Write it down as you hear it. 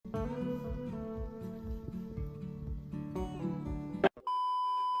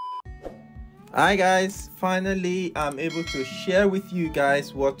Hi guys, finally I'm able to share with you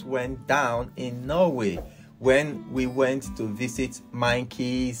guys what went down in Norway when we went to visit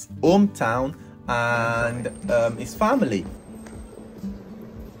Mikey's hometown and his family.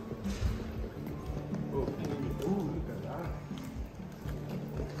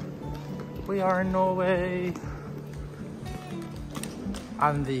 We are in Norway.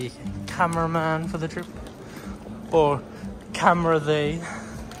 I'm the cameraman for the trip, or camera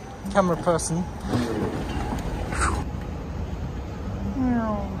person.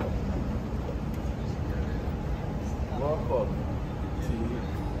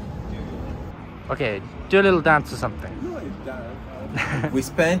 Okay, do a little dance or something. We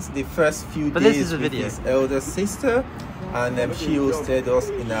spent the first few But this days is a with video. his elder sister, and she hosted us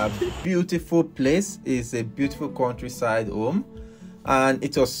in a beautiful place. It's a beautiful countryside home, and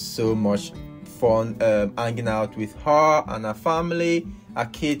it was so much fun hanging out with her and her family. Her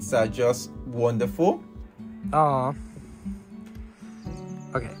kids are just wonderful. Aww.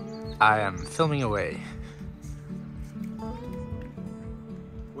 Okay, I am filming away.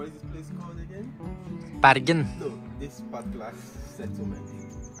 What is this place called again? Bergen. No, this particular settlement.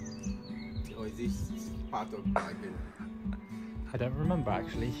 Or is this part of Bergen? I don't remember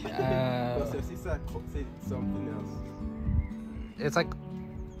actually. Because your sister said something else. It's like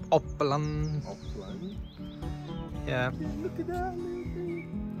Oppeland. Upland? Yeah. Look at that little thing.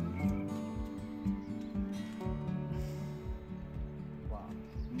 Wow.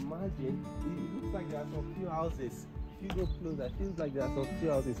 Imagine, it looks like there are some few houses. If you go closer, it feels like there are some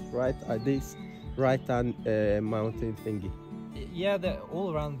few houses right at this right-hand mountain thingy. Yeah, they're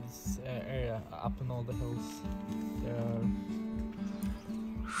all around this area, up in all the hills.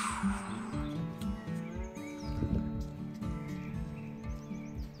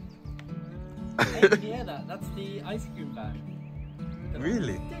 Hey, you hear that? That's the ice cream bag.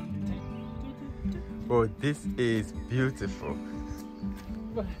 Really? Oh, this is beautiful.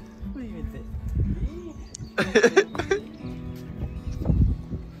 What do you mean?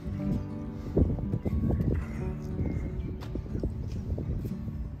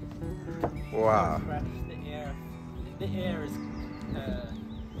 Wow. The air. The air is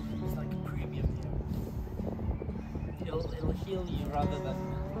it's like a premium here. It'll heal you rather than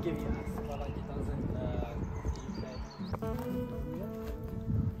give you asthma like it does in the UK.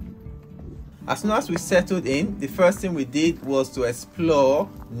 As soon as we settled in, the first thing we did was to explore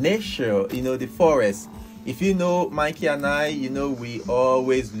nature, the forest. If you know Mikey and I, we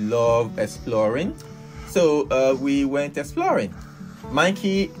always love exploring. So we went exploring.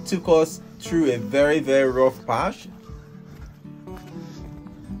 Mikey took us through a very, very rough patch.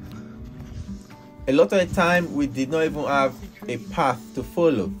 A lot of the time we did not even have a path to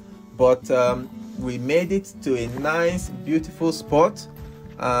follow, but we made it to a nice, beautiful spot.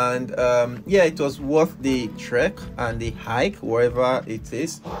 And yeah, it was worth the trek and the hike, wherever it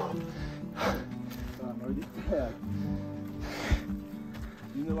is. I'm already tired.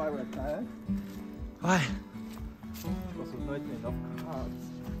 You know why we're tired? Why? Because we've not eaten enough carbs.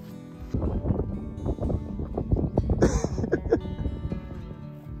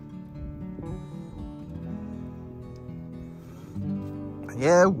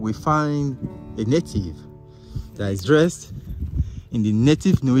 Here we find a native that is dressed in the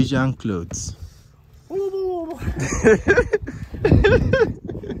native Norwegian clothes.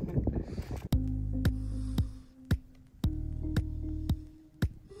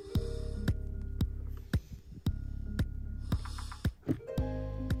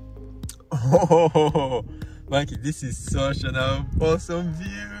 Oh, Mikey, this is such an awesome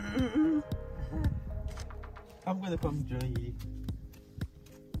view. I'm gonna come join you.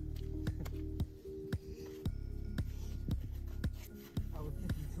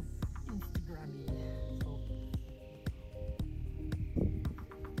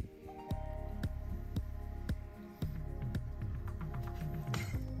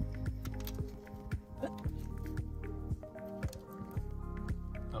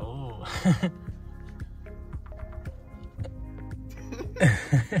 Oh.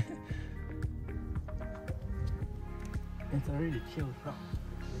 It's a really chill shot.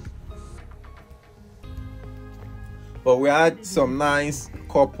 But we had some nice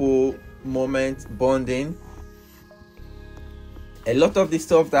couple moments bonding. A lot of the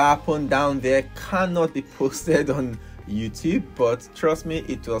stuff that happened down there cannot be posted on YouTube, but trust me,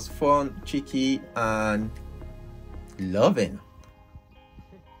 it was fun, cheeky, and loving.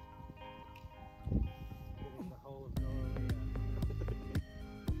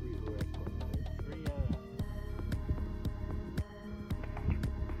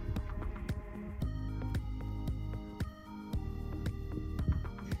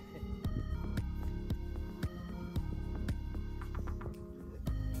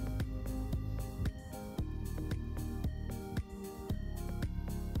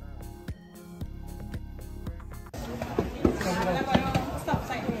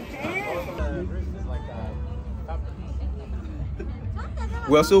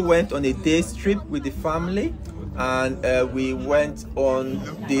 We also went on a day's trip with the family, and we went on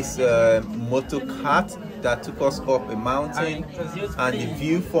this motor cart that took us up a mountain, and the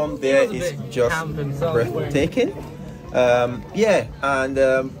view from there is just breathtaking. Yeah,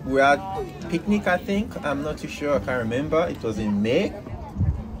 and we had picnic, I think. I'm not too sure, I can't remember. It was in May.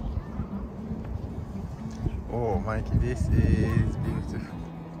 Oh, Mikey, this is beautiful.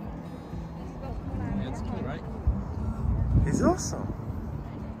 It's cool, right? It's awesome.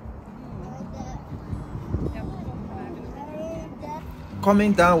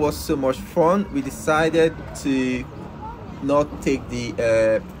 Coming down was so much fun. We decided to not take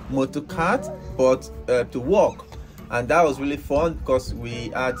the motor cart, but to walk, and that was really fun because we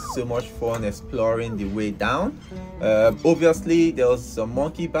had so much fun exploring the way down. Obviously there was some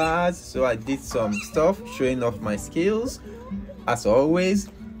monkey bars, so I did some stuff showing off my skills as always.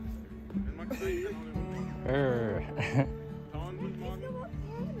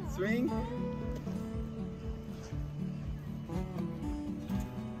 Swing.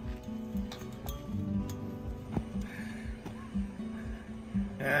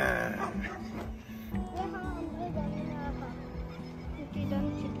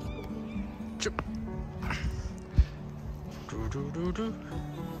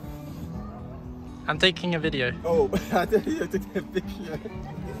 I'm taking a video. Oh, I thought you took a picture.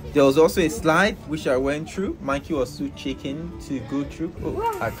 There was also a slide which I went through. Mikey was too chicken to go through.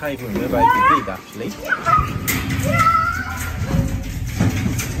 Oh, I can't even remember if he did actually.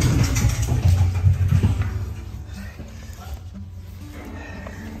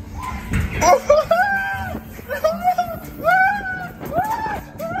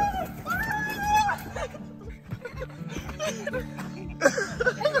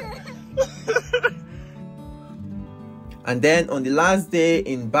 And then on the last day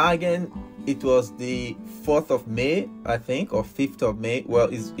in Bergen, it was the 4th of May, I think, or 5th of May. Well,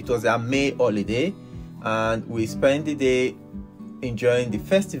 it was a May holiday, and we spent the day enjoying the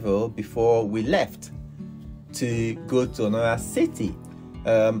festival before we left to go to another city.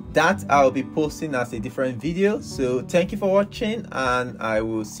 That I'll be posting as a different video. So thank you for watching, and I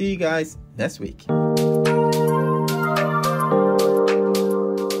will see you guys next week.